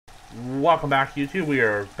Welcome back to YouTube. We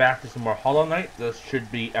are back to some more Hollow Knight. This should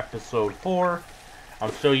be episode 4.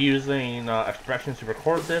 I'm still using expressions to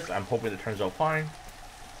record this. I'm hoping it turns out fine.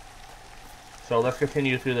 So let's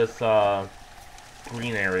continue through this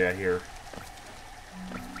green area here.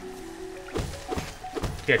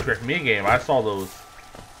 Can't trick me game. I saw those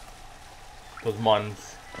muns.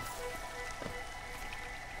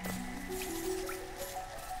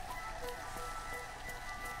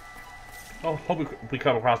 Oh, hope we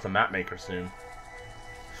come across a map maker soon.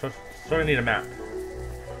 So I need a map.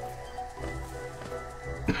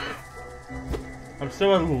 I'm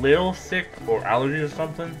still a little sick or allergy or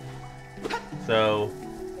something. So,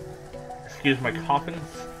 excuse my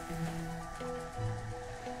coughings.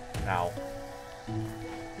 Ow.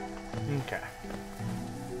 Okay.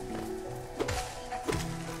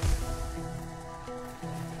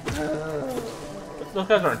 Those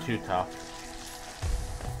guys aren't too tough.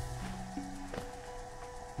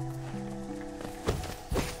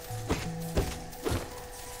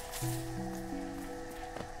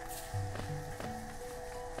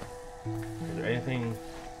 Anything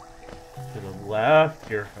to the left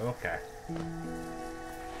here? Okay.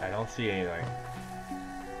 I don't see anything.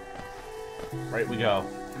 Right we go.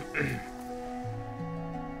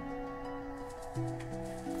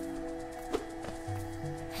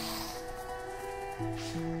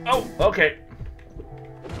 Oh, okay.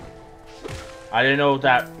 I didn't know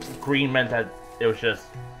that green meant that it was just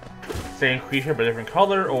same creature but different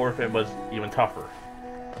color, or if it was even tougher.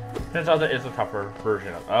 Turns out that is a tougher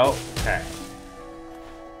version of. Oh, okay.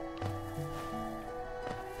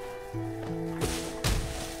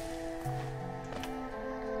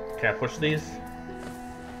 Can I push these?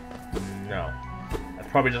 No. That's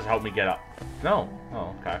probably just helped me get up. No.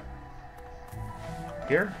 Oh, okay.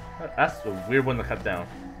 Here? That's a weird one to cut down.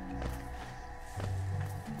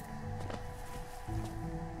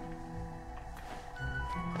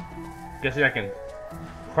 Guessing I can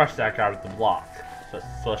crush that guy with the block.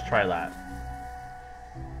 So let's try that.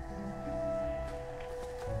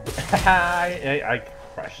 I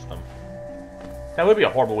crushed them. That would be a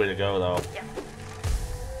horrible way to go, though. Yeah.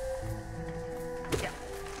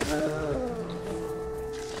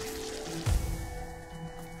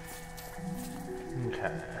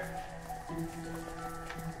 Okay.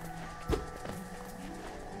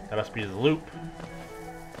 That must be the loop.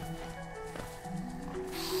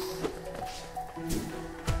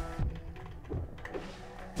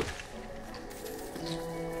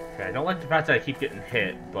 Okay, I don't like the fact that I keep getting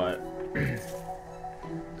hit, but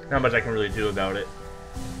not much I can really do about it.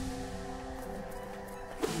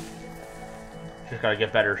 Just gotta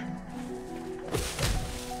get better.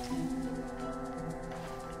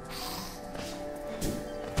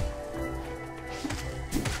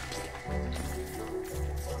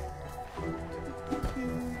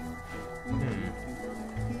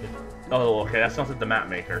 Oh, okay, that's not the map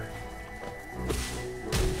maker.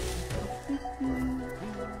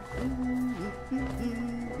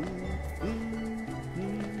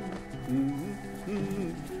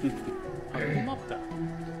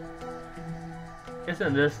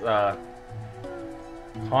 Isn't this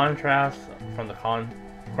contrast from the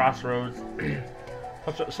crossroads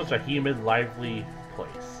such a humid, lively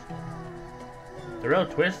place? The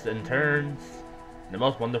road twists and turns in the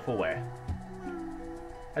most wonderful way.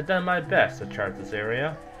 I've done my best to chart this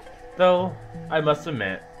area, though I must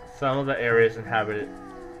admit some of the area's inhabitants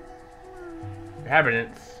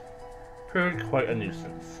proved quite a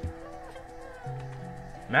nuisance.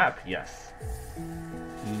 Map, yes.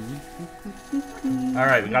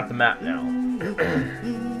 Alright, we got the map now.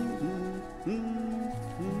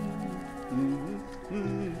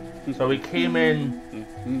 So we came in.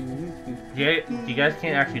 You guys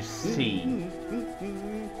can't actually see.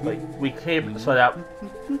 Like, we came, so that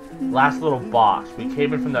last little box, we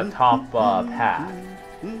came in from that top path.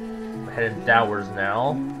 We're heading downwards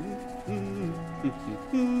now.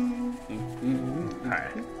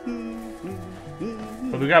 Alright.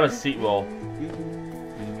 But we grab a seat, we'll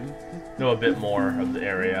know a bit more of the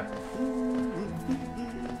area.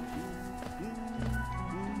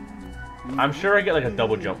 I'm sure I get like a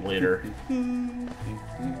double jump later.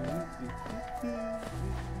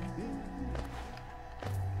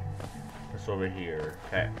 This over here.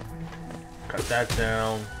 Okay. Cut that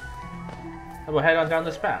down. And we'll head on down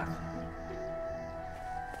this path.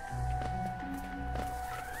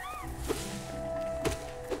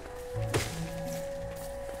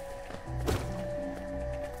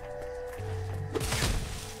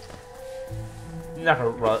 Not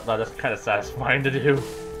gonna, that's kind of satisfying to do.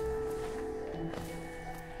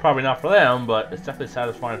 Probably not for them, but it's definitely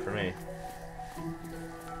satisfying for me.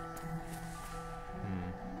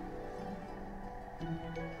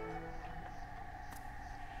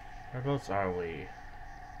 Whereabouts are we?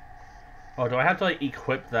 Oh, do I have to like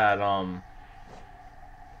equip that,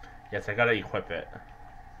 Yes, I gotta equip it.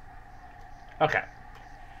 Okay.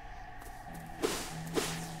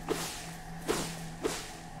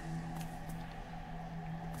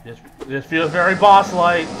 This feels very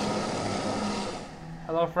boss-like.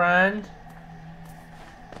 Hello, friend.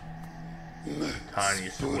 Tiny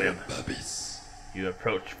swim. You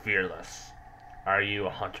approach fearless. Are you a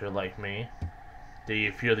hunter like me? Do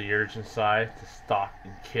you feel the urge inside to stalk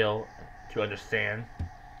and kill, to understand?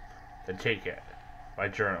 Then take it. My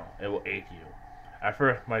journal. It will aid you. At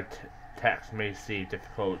first, my text may seem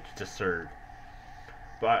difficult to discern,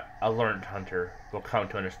 but a learned hunter will come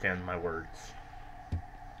to understand my words.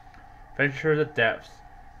 Venture the depths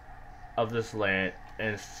of this land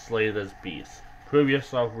and slay this beast. Prove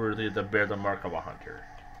yourself worthy to bear the mark of a hunter.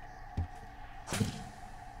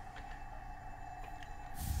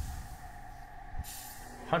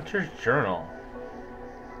 Hunter's Journal.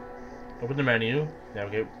 Open the menu.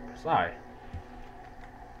 Navigate. Press I.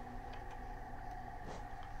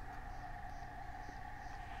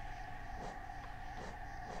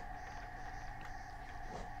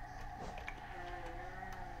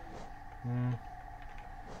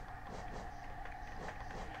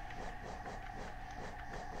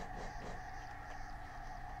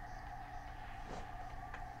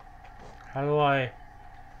 How do I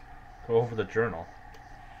go over the journal?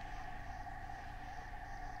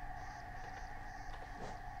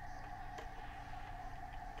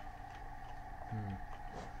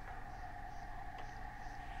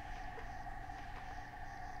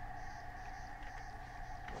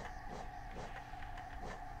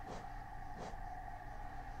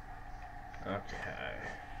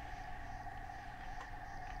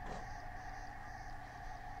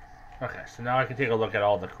 Okay, so now I can take a look at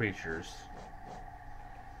all the creatures.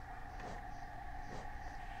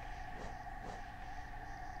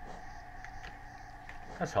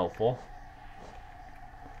 That's helpful.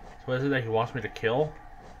 So what is it that he wants me to kill?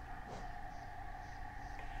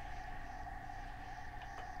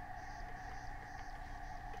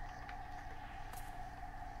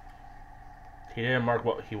 He didn't mark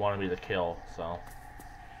what he wanted me to kill, so...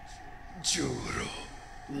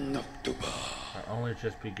 Are only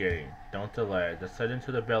just beginning. Don't delay. Descend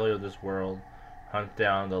into the belly of this world. Hunt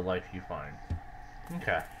down the life you find.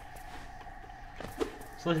 Okay.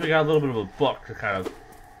 So at least we got a little bit of a book to kind of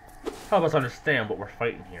help us understand what we're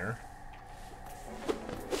fighting here.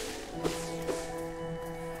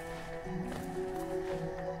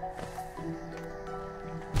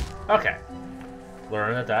 Okay.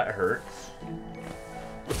 Learn that hurts.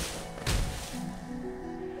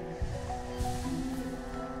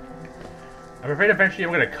 I'm afraid eventually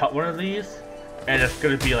I'm gonna cut one of these, and it's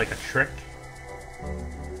gonna be like a trick.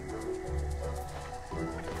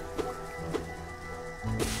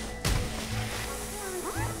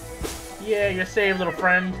 Yeah, you're saved, little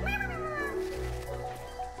friend.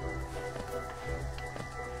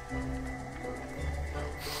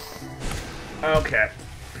 Okay.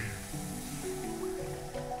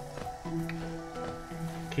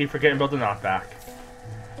 Keep forgetting about the knockback.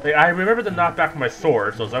 Like, I remember the knockback from my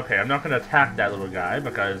sword, so it's okay. I'm not going to attack that little guy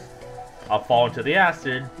because I'll fall into the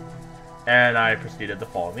acid, and I proceeded to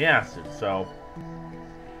fall in the acid, so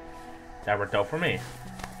that worked out for me.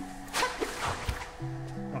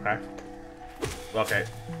 Okay. Okay.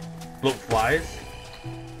 Bloat flies.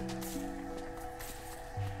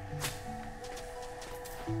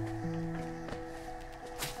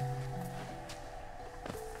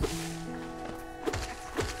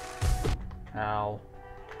 Ow.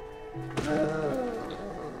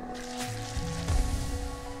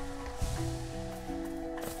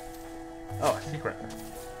 Oh, a secret.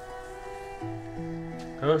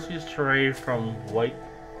 Those who stray from White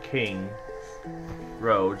King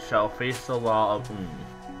Road shall face the law of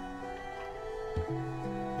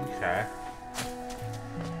Okay.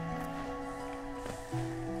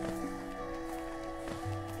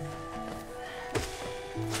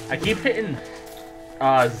 I keep hitting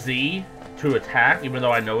Z to attack, even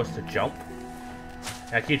though I know it's to jump.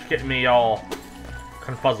 That keeps getting me all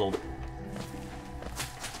confuzzled.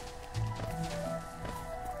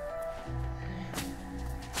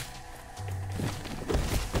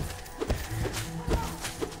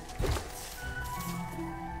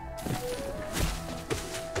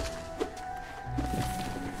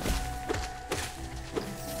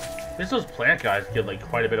 I guess those plant guys get like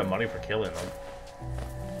quite a bit of money for killing them.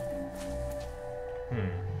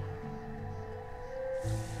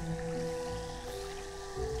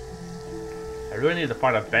 I really need to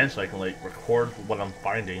find a bench so I can like record what I'm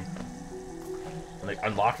finding and like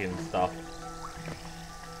unlocking stuff.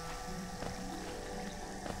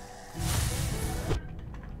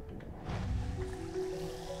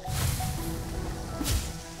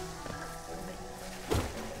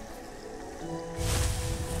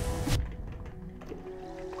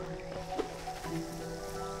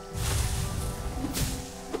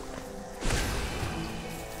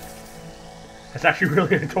 It's actually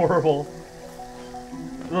really adorable.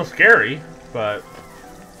 A little scary, but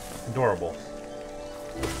adorable.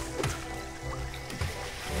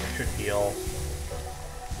 Should heal.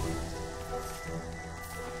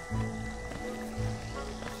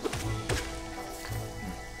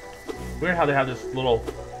 Weird how they have this little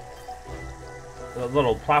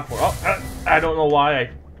platform. Oh, I don't know why I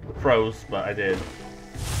froze, but I did.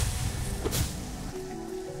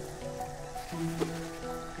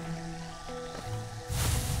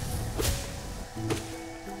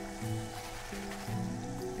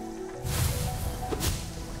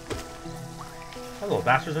 That little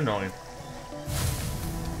bastard's annoying.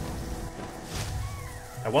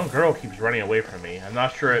 That one girl keeps running away from me. I'm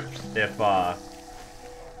not sure if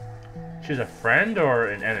she's a friend or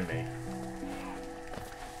an enemy.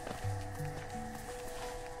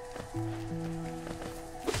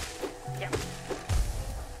 Yeah.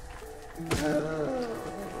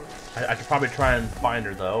 I could probably try and find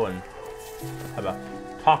her though and have a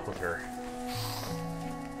talk with her.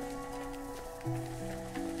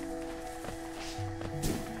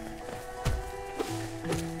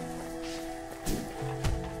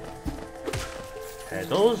 Okay,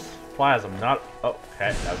 those flies I'm not... Oh,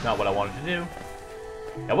 okay, that's not what I wanted to do.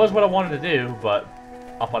 That was what I wanted to do, but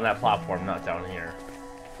up on that platform, not down here.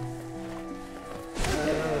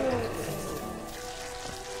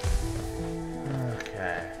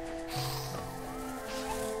 Okay.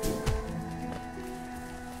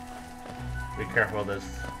 Be careful of this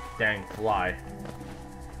dang fly.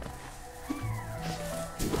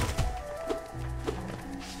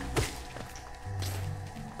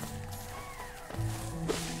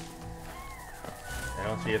 I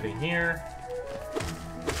don't see anything here.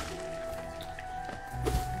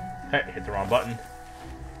 Hey, hit the wrong button.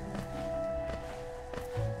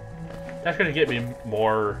 That's gonna get me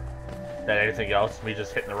more than anything else, me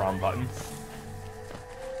just hitting the wrong buttons.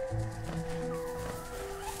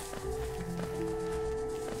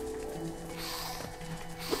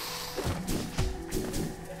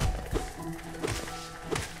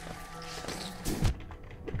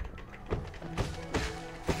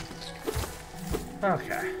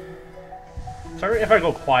 Okay. Sorry if I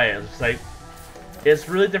go quiet, it's like, it's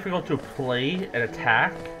really difficult to play and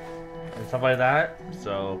attack and stuff like that,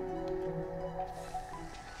 so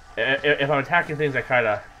if I'm attacking things I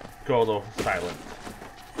kinda go a little silent.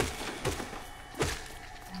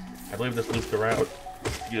 I believe this loops around.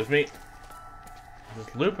 Excuse me. Is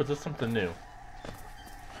this loop or is this something new?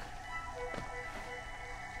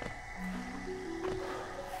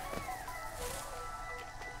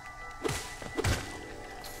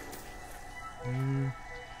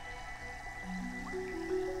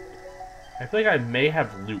 I feel like I may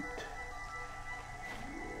have looped.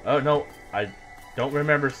 Oh no, I don't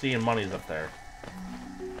remember seeing monies up there.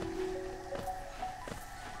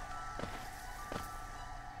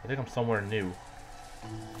 I think I'm somewhere new.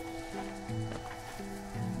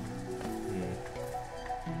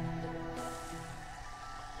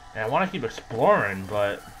 And I want to keep exploring,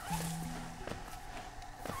 but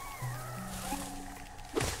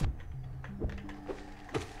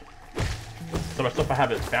so much stuff I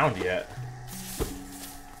haven't found yet.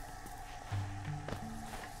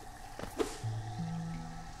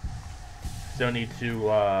 Still need to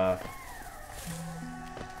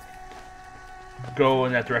go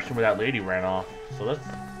in that direction where that lady ran off. So let's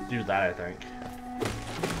do that, I think.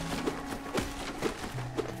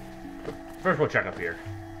 First we'll check up here.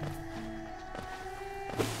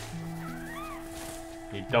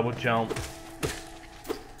 Need double jump.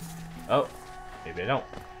 Oh, maybe I don't.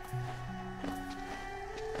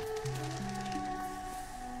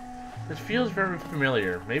 This feels very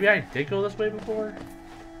familiar. Maybe I did go this way before?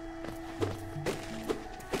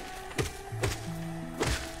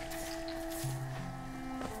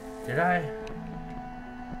 Did I?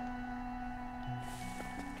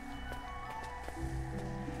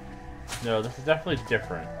 No, this is definitely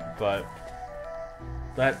different, but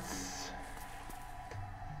let's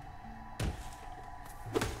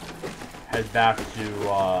head back to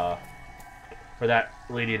where that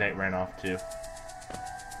lady knight ran off to.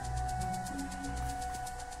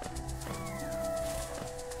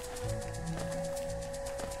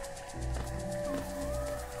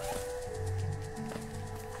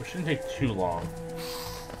 Shouldn't take too long.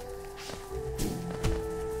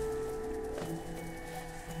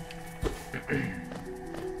 I think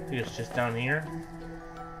it's just down here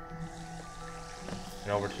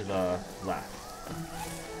and over to the left.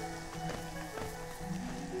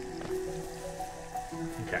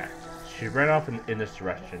 Okay, she ran off in this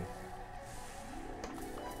direction.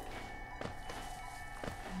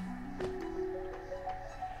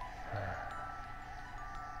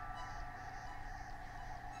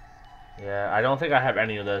 Yeah, I don't think I have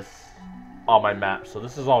any of this on my map, so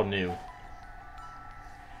this is all new.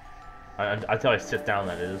 Until I sit down,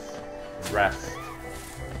 that is. Rest.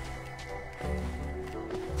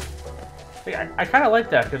 I kind of like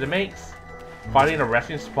that, because it makes finding a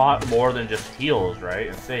resting spot more than just heals, right?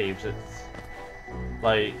 And saves. It's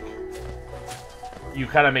like you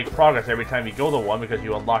kind of make progress every time you go to one because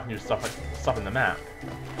you unlock new stuff in the map.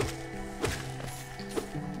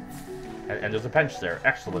 And there's a bench there.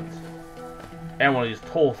 Excellent. And one of these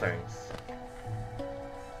toll things.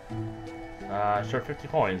 Sure, 50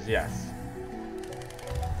 coins, yes.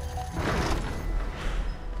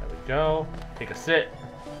 There we go. Take a sit.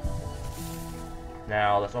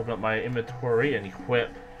 Now, let's open up my inventory and equip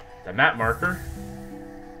the map marker.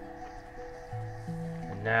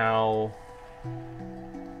 And now,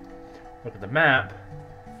 look at the map.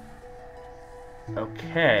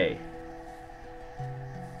 Okay.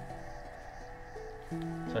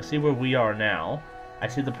 So I see where we are now. I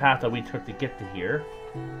see the path that we took to get to here.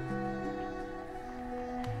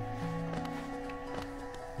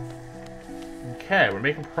 Okay, we're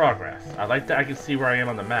making progress. I like that I can see where I am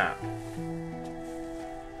on the map.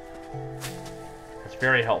 That's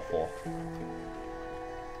very helpful.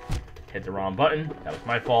 Hit the wrong button. That was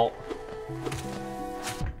my fault.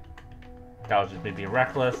 That was just me being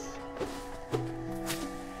reckless.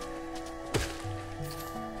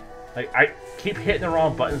 Like, I keep hitting the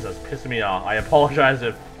wrong buttons. That's pissing me off. I apologize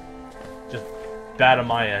if just bad on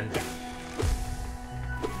my end.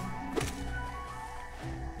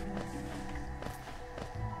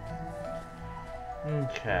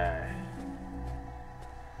 Okay.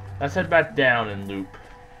 Let's head back down and loop.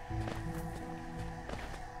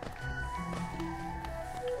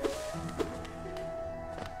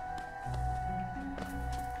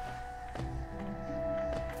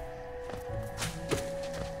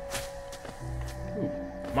 Ooh,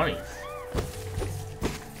 monies.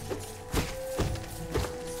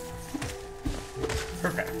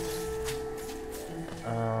 Perfect.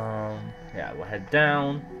 Yeah, we'll head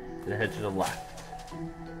down and head to the left.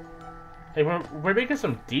 Hey, we're making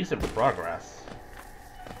some decent progress.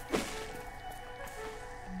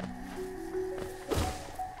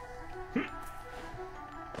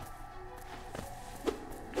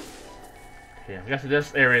 Okay, I'm guessing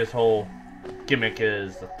this area's whole gimmick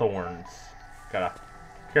is the thorns. Gotta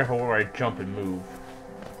be careful where I jump and move.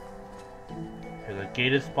 There's a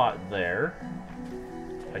gated spot there.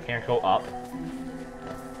 I can't go up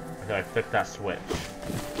until I flick that switch.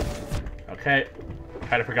 Okay.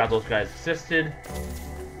 Kind of forgot those guys existed.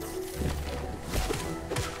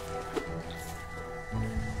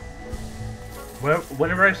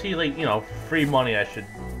 Whenever I see, like, you know, free money, I should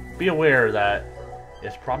be aware that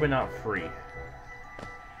it's probably not free.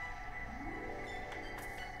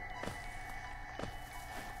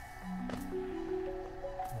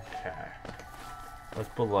 Okay. What's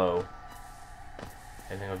below?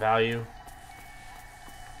 Anything of value?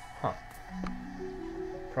 Huh.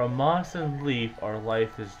 From moss and leaf our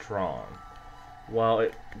life is drawn. While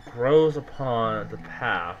it grows upon the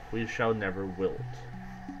path, we shall never wilt.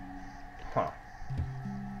 Huh.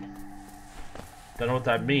 Don't know what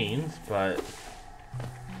that means, but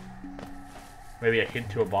maybe a hint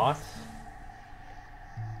to a boss?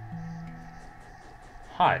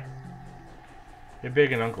 Hi. You're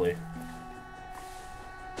big and ugly.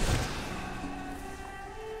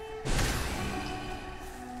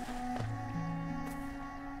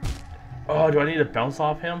 Oh, do I need to bounce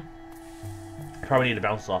off him? I probably need to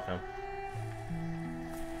bounce off him.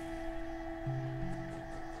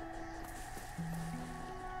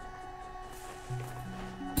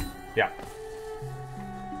 Yeah.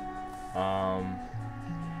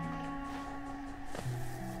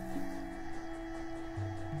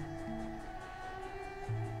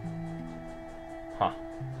 Huh.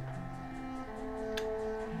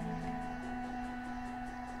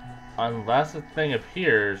 Unless the thing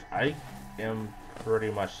appears, I am pretty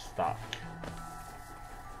much stuck.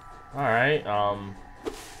 Alright,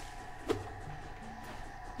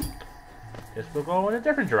 guess we'll go in a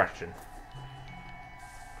different direction.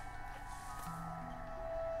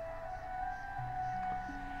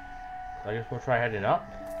 I guess we'll try heading up.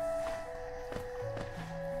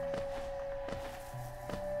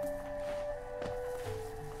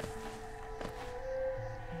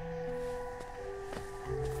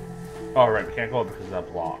 Oh, right, we can't go up because of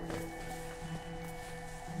that block.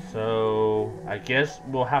 So, I guess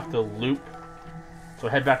we'll have to loop. So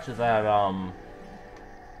head back to that,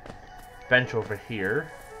 bench over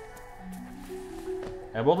here.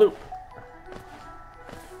 And we'll loop.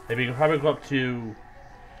 Maybe you can probably go up to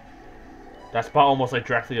that spot almost like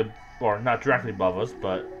directly, or not directly above us,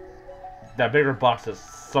 but that bigger box is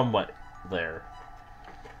somewhat there.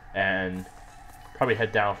 And probably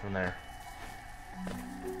head down from there.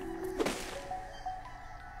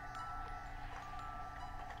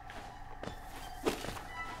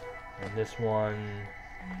 And this one,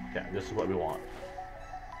 yeah, this is what we want.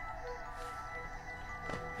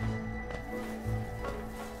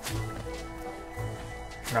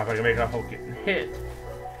 Now if I can make a hook getting hit,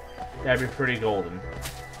 that'd be pretty golden.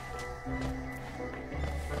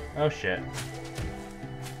 Oh shit.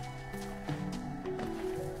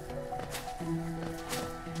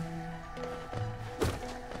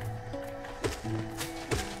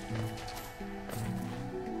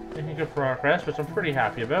 Making good progress, which I'm pretty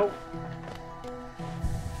happy about.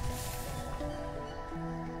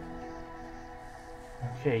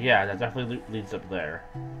 Okay, yeah, that definitely leads up there.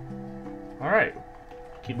 Alright,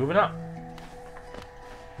 keep moving up.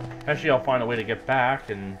 Actually, I'll find a way to get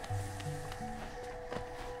back and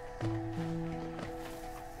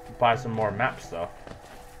buy some more map stuff.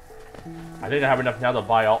 I think I have enough now to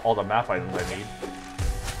buy all the map items I need.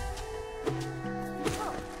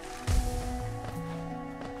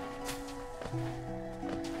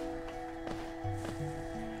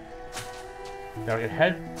 Now I can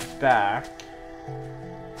head back,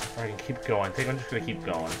 or I can keep going. I think I'm just gonna keep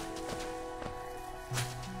going.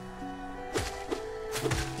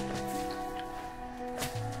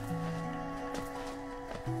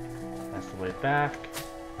 That's the way back.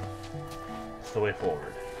 That's the way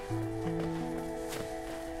forward.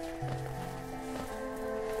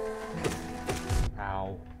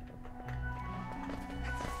 Ow.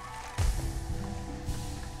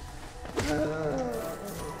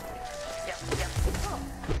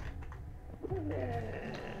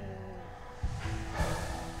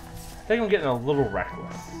 I think I'm getting a little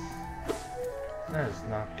reckless. That is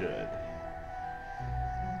not good.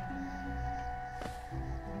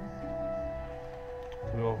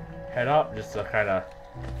 We'll head up just to kind of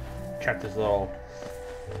check this little...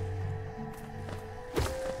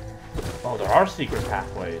 Oh, there are secret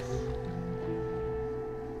pathways.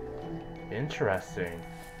 Interesting.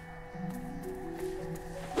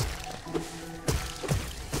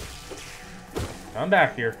 I'm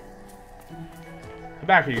back here. Come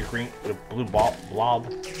back here, you blue blob.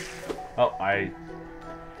 Oh, I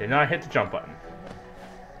did not hit the jump button.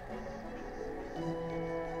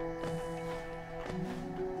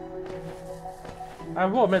 I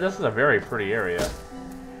will admit, this is a very pretty area.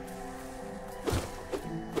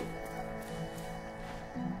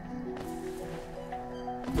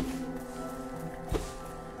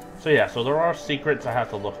 So yeah, so there are secrets I have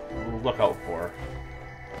to look out for.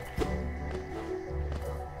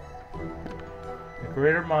 The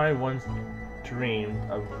greater mind once dreamed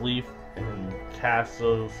of leaf and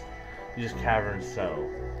castles, these caverns so.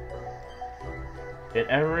 In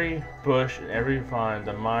every bush and every vine,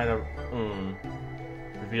 the mind of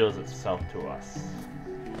reveals itself to us.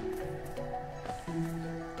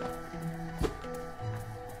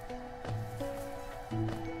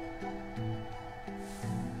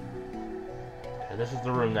 Okay, this is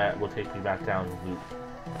the room that will take me back down the loop.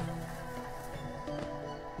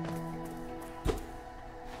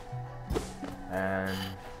 And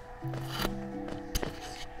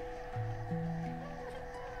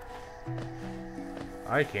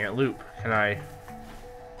I can't loop. Can I?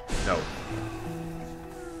 No.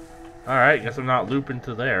 Alright, guess I'm not looping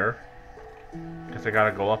to there. Guess I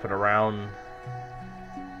gotta go up and around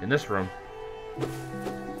in this room.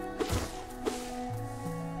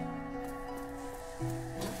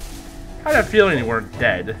 I had a feeling you weren't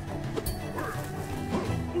dead.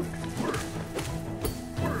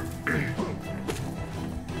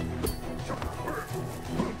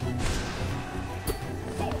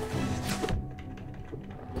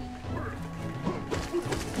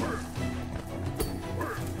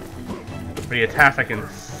 When he attacks, I can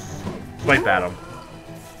swipe at him.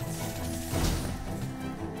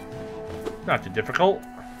 Not too difficult.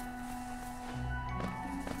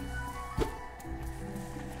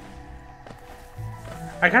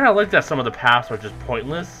 I kind of like that some of the paths are just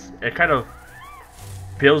pointless. It kind of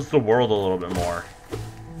builds the world a little bit more.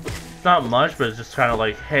 It's not much, but it's just kind of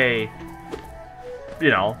like, hey, you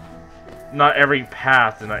know, not every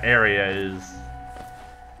path in an area is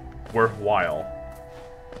worthwhile.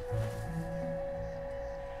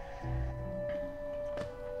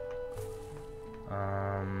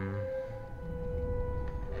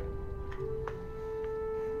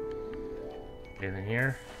 Anything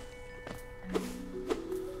here?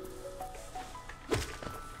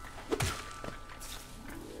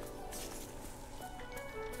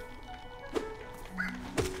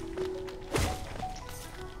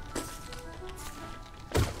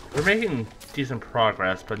 We're making decent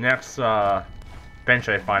progress, but next bench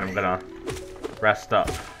I find, I'm gonna rest up.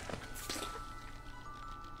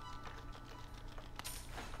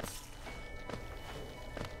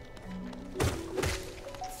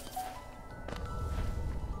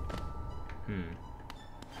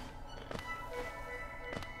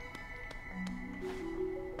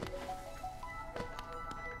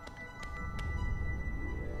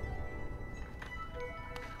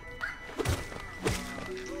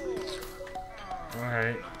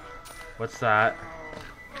 Alright. What's that?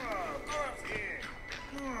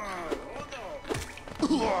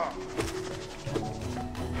 Come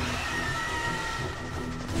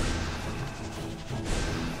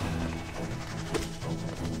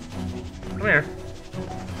here.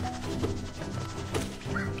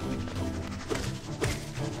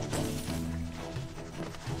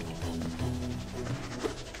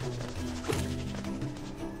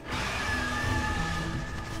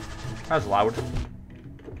 That was loud.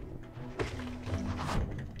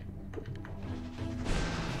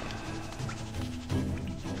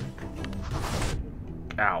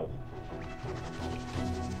 Ow.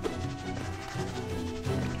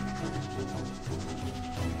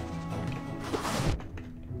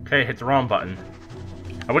 Okay, hit the wrong button.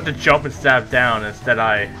 I went to jump and stab down, instead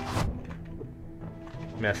I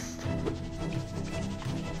missed.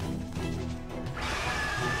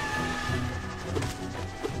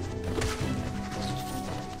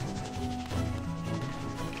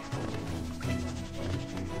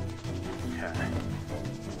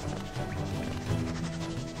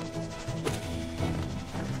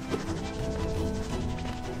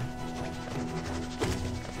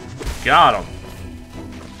 Got him.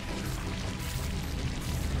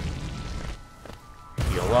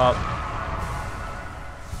 Heal up.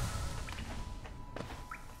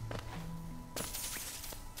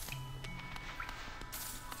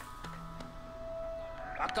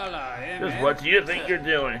 Just what do you think you're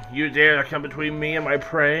doing? You dare to come between me and my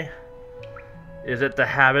prey? Is it the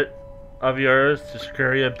habit of yours to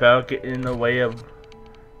scurry about, get in the way of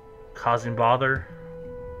causing bother?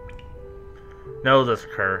 Know this,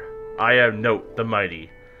 cur. I am Note the Mighty,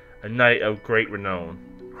 a knight of great renown.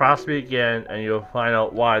 Cross me again, and you'll find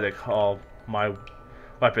out why they call my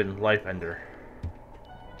weapon Life Ender.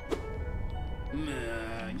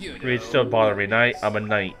 Read still bother me, knight. I'm a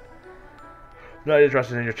knight. I'm not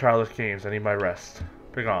interested in your childish games. I need my rest.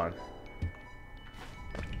 Begone.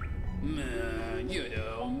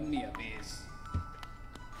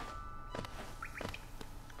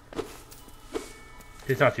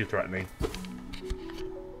 He's not too threatening.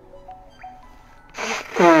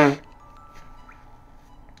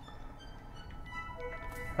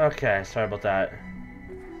 Okay, sorry about that.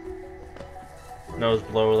 Nose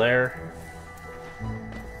blow there.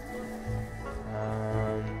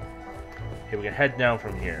 Okay, we can head down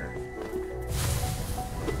from here.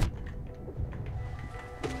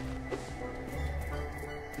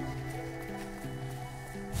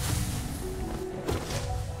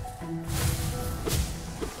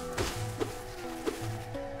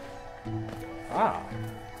 Ah.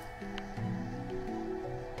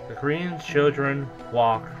 The green children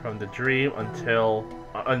walk from the dream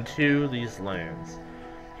unto these lands.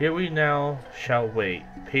 Here we now shall wait,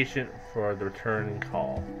 patient for the returning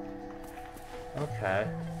call. Okay.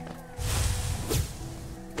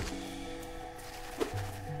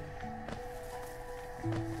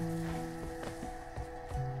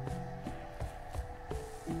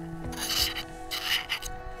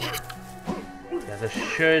 Yeah, this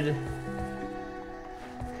should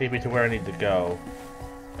take me to where I need to go.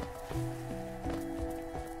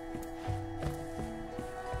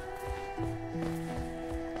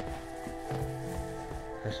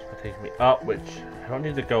 This will take me up, which I don't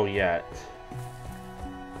need to go yet.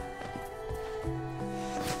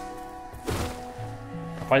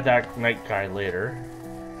 I'll fight that night guy later.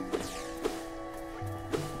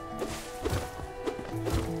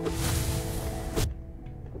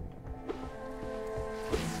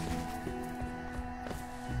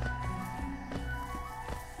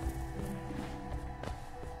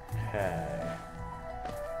 Okay.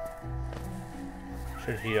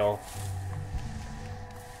 Should heal.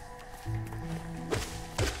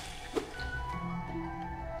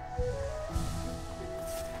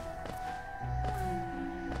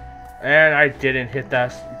 And I didn't hit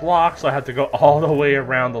that block, so I have to go all the way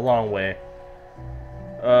around the long way.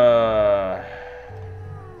 I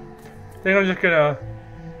think I'm just gonna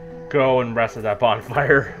go and rest at that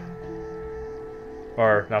bonfire.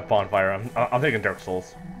 Or, not bonfire, I'm thinking Dark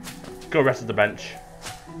Souls. Go rest at the bench.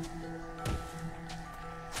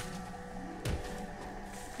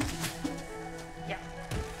 Yeah.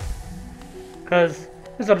 because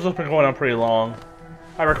this episode's been going on pretty long.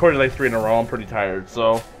 I recorded like 3 in a row. I'm pretty tired,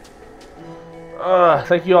 so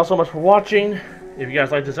thank you all so much for watching. If you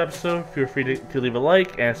guys like this episode, feel free to leave a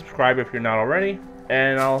like and subscribe if you're not already.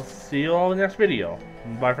 And I'll see you all in the next video.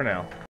 Bye for now.